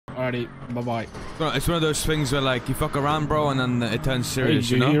Alrighty, bye-bye. It's one of those things where like you fuck around, bro, and then it turns serious,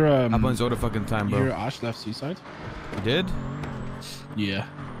 hey, you know? Hear, happens all the fucking time, bro. You hear Ash left Seaside? You did? Yeah.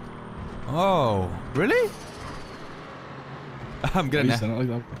 Oh, really? I'm getting that. Like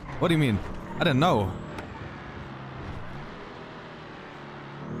that. What do you mean? I didn't know.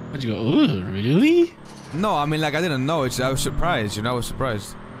 How'd you go, ooh, really? No, I mean, like, I didn't know. I was surprised, you know? I was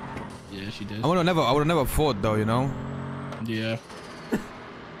surprised. Yeah, she did. I would have never thought, though, you know? Yeah.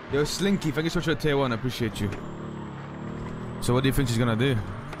 Yo, Slinky, thank you so much for the tier 1. I appreciate you. So what do you think she's gonna do?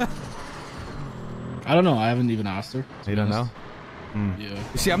 I don't know. I haven't even asked her. You don't know? Yeah.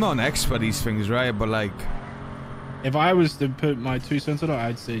 You see, I'm not an expert at these things, right? But like... If I was to put my 2 cents on it,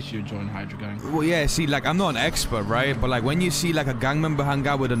 I'd say she would join Hydra Gang. Well, yeah, see, like, I'm not an expert, right? But like, when you see like a gang member hang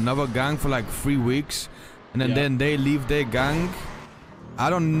out with another gang for like 3 weeks, and then they leave their gang, I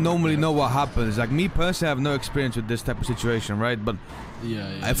don't normally know what happens. Like, me personally, I have no experience with this type of situation, right? But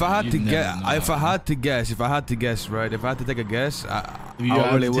if I had to guess, right? If I had to take a guess, if you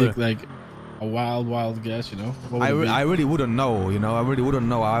had to take like a wild guess, you know, I really wouldn't know, you know. I really wouldn't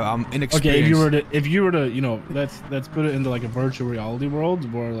know. I'm inexperienced. Okay, if you were to, you know, let's put it into like a virtual reality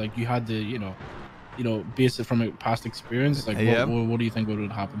world where like you had to, you know, base it from a past experience. Like, what do you think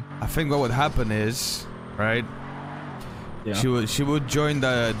would happen? I think what would happen is, right? Yeah. She would join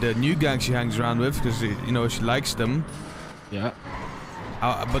the new gang she hangs around with because, you know, she likes them. Yeah.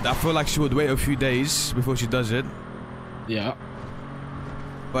 But I feel like she would wait a few days before she does it. Yeah.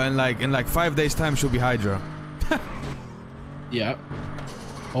 But in like 5 days time, she'll be Hydra. Yeah.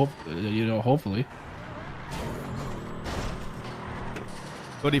 You know, hopefully.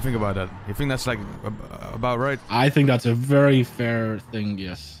 What do you think about that? You think that's like about right? I think that's a very fair thing.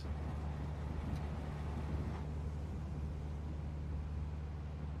 Yes.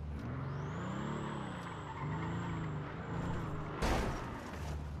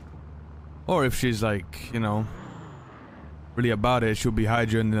 Or if she's like, you know, really about it, she'll be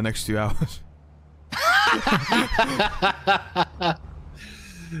Hydra in the next 2 hours.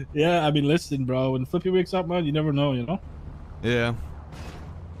 Yeah, I mean, listen, bro. When Flippy wakes up, man, you never know, you know? Yeah.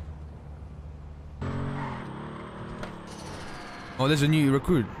 Oh, there's a new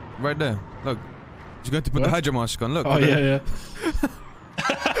recruit right there. Look. She's going to put the Hydra mask on. Look. Oh, yeah.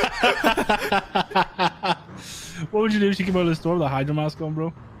 What would you do if she came out of the store with a Hydra mask on,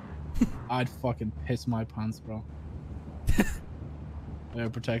 bro? I'd fucking piss my pants, bro. Yeah,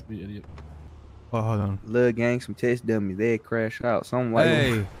 protect me, idiot. Oh, hold on. Lil gang, some test dummies. They crash out. Something like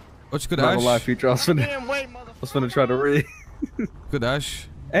hey, what's good, Ash? Life future. I was finna try to read. Good, Ash.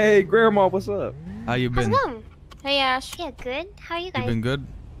 Hey, Grandma, what's up? How you been? How's it going? Hey, Ash. Yeah, good. How are you guys? You been good?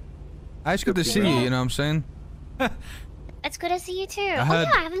 Ash, good to see you. You know what I'm saying? It's good to see you too. I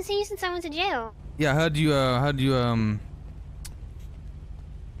haven't seen you since I went to jail. Yeah, I heard you. Oh.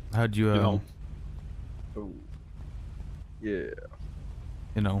 Yeah.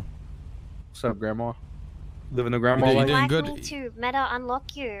 You know. What's up, Grandma? Living the grandma You life? doing good? Me too. Meta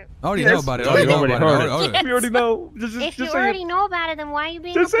unlock you. I already know about it. I already know about it. We already know. If you already know about it, then why are you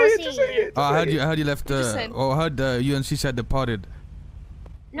being just a say pussy? it, just say it. I heard you left. I heard you and Seaside departed.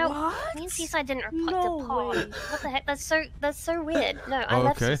 No, What? me and Seaside didn't depart. No way. What the heck? That's so weird. No, I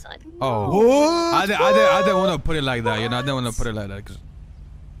left Seaside. Oh. I didn't want to put it like that. You know, I didn't want to put it like that. Cause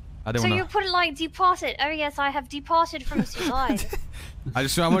I didn't So wanna... you put it like departed. Oh yes, I have departed from Seaside. I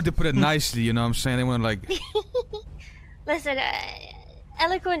wanted to put it nicely. You know what I'm saying? I didn't want to like. Listen,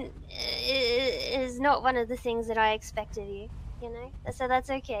 eloquent is not one of the things that I expect of you. You know, so that's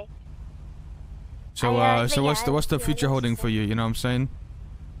okay. So what's the future holding for you? You know what I'm saying?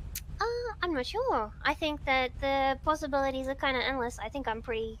 I'm not sure. I think that the possibilities are kind of endless. I think I'm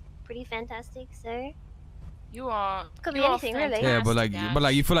pretty fantastic. So You are. Could be you are anything, really. Yeah, but like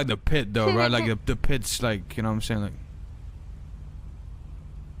fantastic, you feel like the pit though, right? Like the pit's like, you know what I'm saying? Like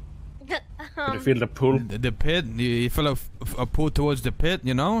Can you feel the pull? the pit. You feel a pull towards the pit.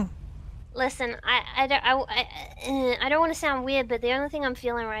 You know? listen, I don't want to sound weird, but the only thing I'm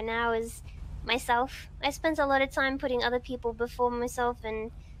feeling right now is myself. I spent a lot of time putting other people before myself,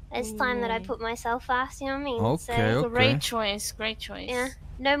 and it's time that I put myself first. You know what I mean? Okay, so, Great choice, great choice. Yeah.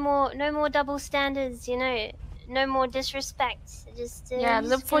 No more double standards. You know, no more disrespect. Just yeah,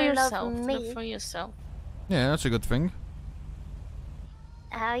 just look for gonna yourself. love me. Look for yourself. Yeah, that's a good thing.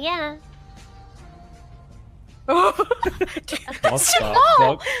 Oh yeah. What the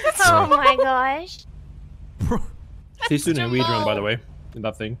fuck? Oh my gosh. He's doing a weed run, by the way, in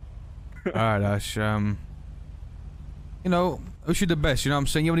that thing. Alright, Ash. You know, wish you the best. You know what I'm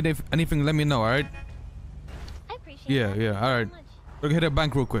saying? You need anything, let me know, alright? I appreciate it. Yeah, alright. We're gonna hit a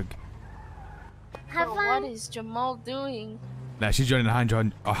bank real quick. Have Bro, fun. what is Jamal doing? Nah, she's joining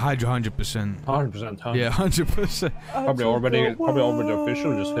 100%. 100%, huh? Yeah, 100%. Probably already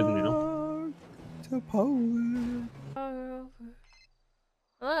official, just hidden, you know. To Poland. Hello.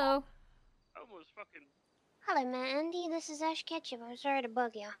 Hello, man, Andi. This is AshK. I'm sorry to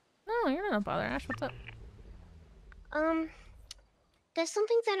bug you. No, you're not a bother, Ash. What's up? There's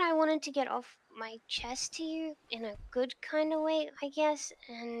something that I wanted to get off my chest to you in a good kind of way, I guess,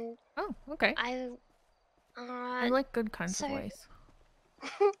 and Oh, okay. I like good kinds of ways.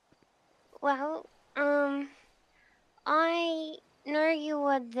 Well, I know you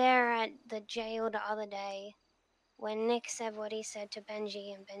were there at the jail the other day when Nick said what he said to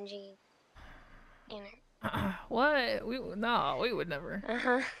Benji, and Benji, you know. What? We would never.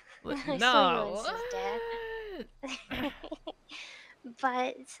 I No. saw you and his dad.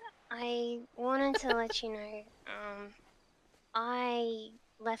 But I wanted to let you know, I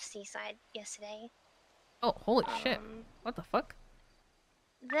left Seaside yesterday. Oh, holy shit. What the fuck?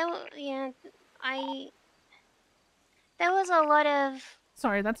 There was a lot of...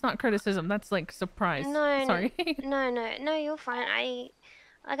 Sorry, that's not criticism. That's like surprise. No, sorry. no, you're fine. I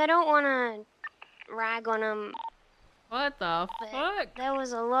don't want to rag on him. What the fuck? There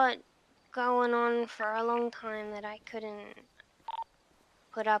was a lot going on for a long time that I couldn't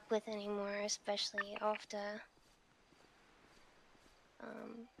put up with anymore, especially after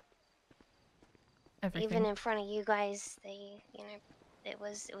everything. even in front of you guys, it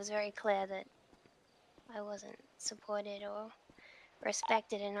was very clear that I wasn't supported or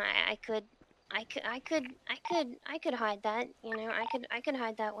respected, and I could hide that, you know. I could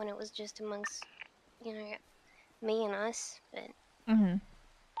hide that when it was just amongst, you know, me and us, but you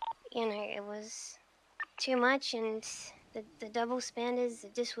know, it was too much, and the double standards, the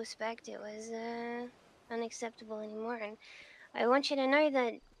disrespect, it was unacceptable anymore. And I want you to know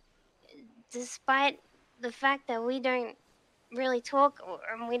that despite the fact that we don't really talk or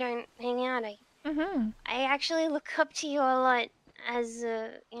we don't hang out, I actually look up to you a lot as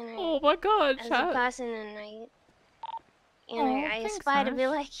a, you know, oh my god, as a person, and I aspire to be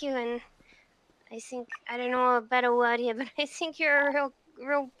like you, and I think, I don't know a better word here, but I think you're a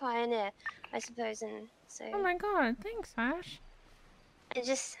real pioneer, I suppose, and so... Oh my god, thanks, Ash. I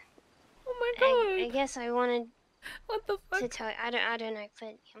just... Oh my god. I guess I wanted... What the fuck? To tell you, I don't know,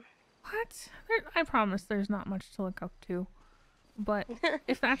 but... Yeah. What? I promise there's not much to look up to. But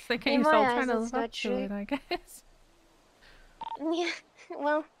if that's the case, I'll try to live up to it, I guess. Yeah,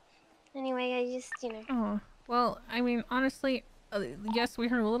 well, anyway, I just, you know... Oh, well, I mean, honestly, yes, we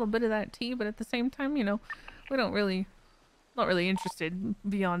heard a little bit of that tea, but at the same time, you know, we not really interested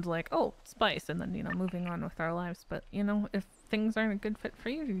beyond like, oh, spice, and then, you know, moving on with our lives. But, you know, if things aren't a good fit for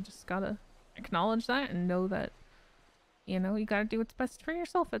you, you just gotta acknowledge that and know that, you know, you gotta do what's best for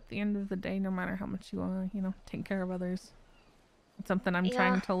yourself at the end of the day, no matter how much you wanna, you know, take care of others. It's something I'm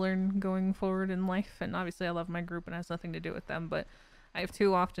trying to learn going forward in life, and obviously I love my group and it has nothing to do with them, but I've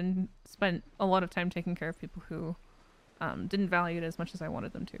too often spent a lot of time taking care of people who didn't value it as much as I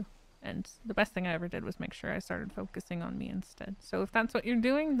wanted them to. And the best thing I ever did was make sure I started focusing on me instead. So if that's what you're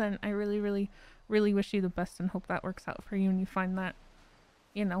doing, then I really, really, really wish you the best and hope that works out for you and you find that,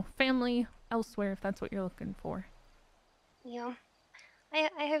 you know, family elsewhere if that's what you're looking for. Yeah,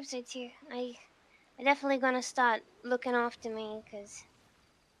 I hope so too. I definitely gonna start looking after me, because...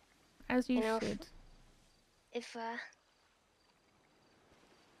 As you should. If I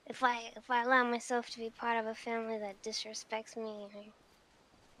allow myself to be part of a family that disrespects me,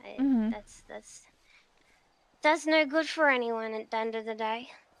 you know, that's no good for anyone at the end of the day.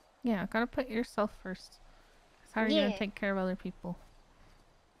 Yeah, gotta put yourself first. That's how you're gonna take care of other people.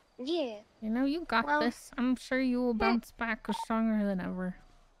 Yeah. You know, you got this. I'm sure you will bounce back stronger than ever.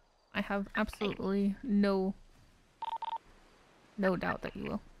 I have absolutely no doubt that you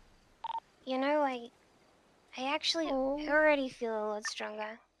will. You know, I actually already feel a lot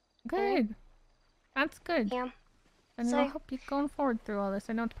stronger. Good. That's good. Yeah. And so, I'll help you going forward through all this.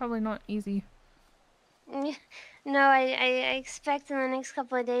 I know it's probably not easy. No, I expect in the next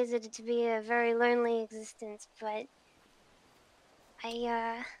couple of days it to be a very lonely existence, but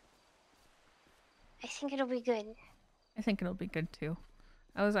I think it'll be good. I think it'll be good too.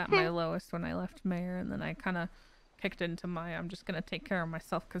 I was at my lowest when I left Mayor, and then I kind of kicked into my I'm just gonna take care of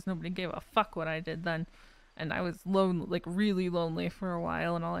myself because nobody gave a fuck what I did then. And I was lonely, like really lonely for a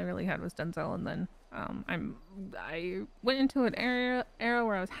while, and all I really had was Denzel. And then I went into an era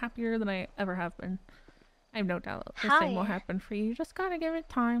where I was happier than I ever have been. I have no doubt the same will happen for you. You just gotta give it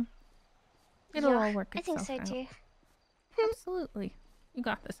time. It'll all work itself out. I think so too. Absolutely, you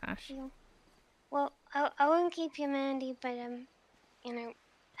got this, Ash. Yeah. Well, I won't keep you, Mandy, but you know,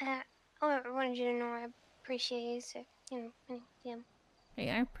 I wanted you to know I appreciate you. So Yeah. Hey,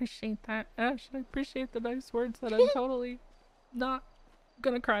 I appreciate that, Ash. I appreciate the nice words that I'm totally not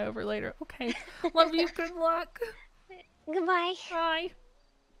gonna cry over later. Okay. Love you. Good luck. Goodbye. Bye.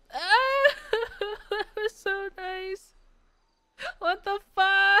 Ah, that was so nice. What the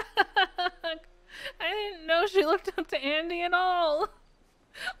fuck? I didn't know she looked up to Andi at all.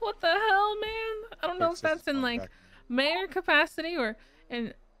 What the hell, man? I don't know if that's in like mayor capacity or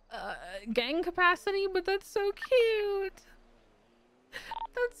in gang capacity, but that's so cute.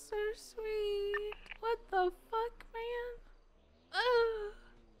 That's so sweet. What the fuck, man? Ugh.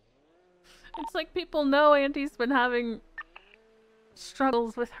 It's like people know Andi's been having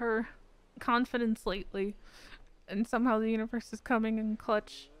struggles with her confidence lately, and somehow the universe is coming in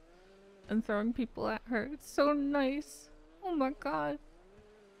clutch and throwing people at her. It's so nice. Oh my god.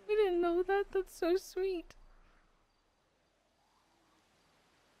 We didn't know that. That's so sweet.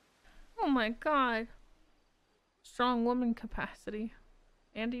 Oh my god. Strong woman capacity.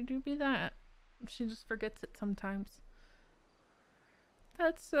 Andi do be that. She just forgets it sometimes.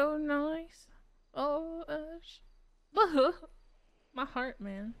 That's so nice. Oh, Ash. My heart,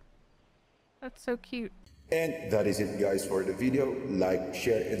 man. That's so cute. And that is it, guys, for the video. Like,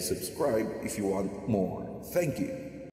 share, and subscribe if you want more. Thank you.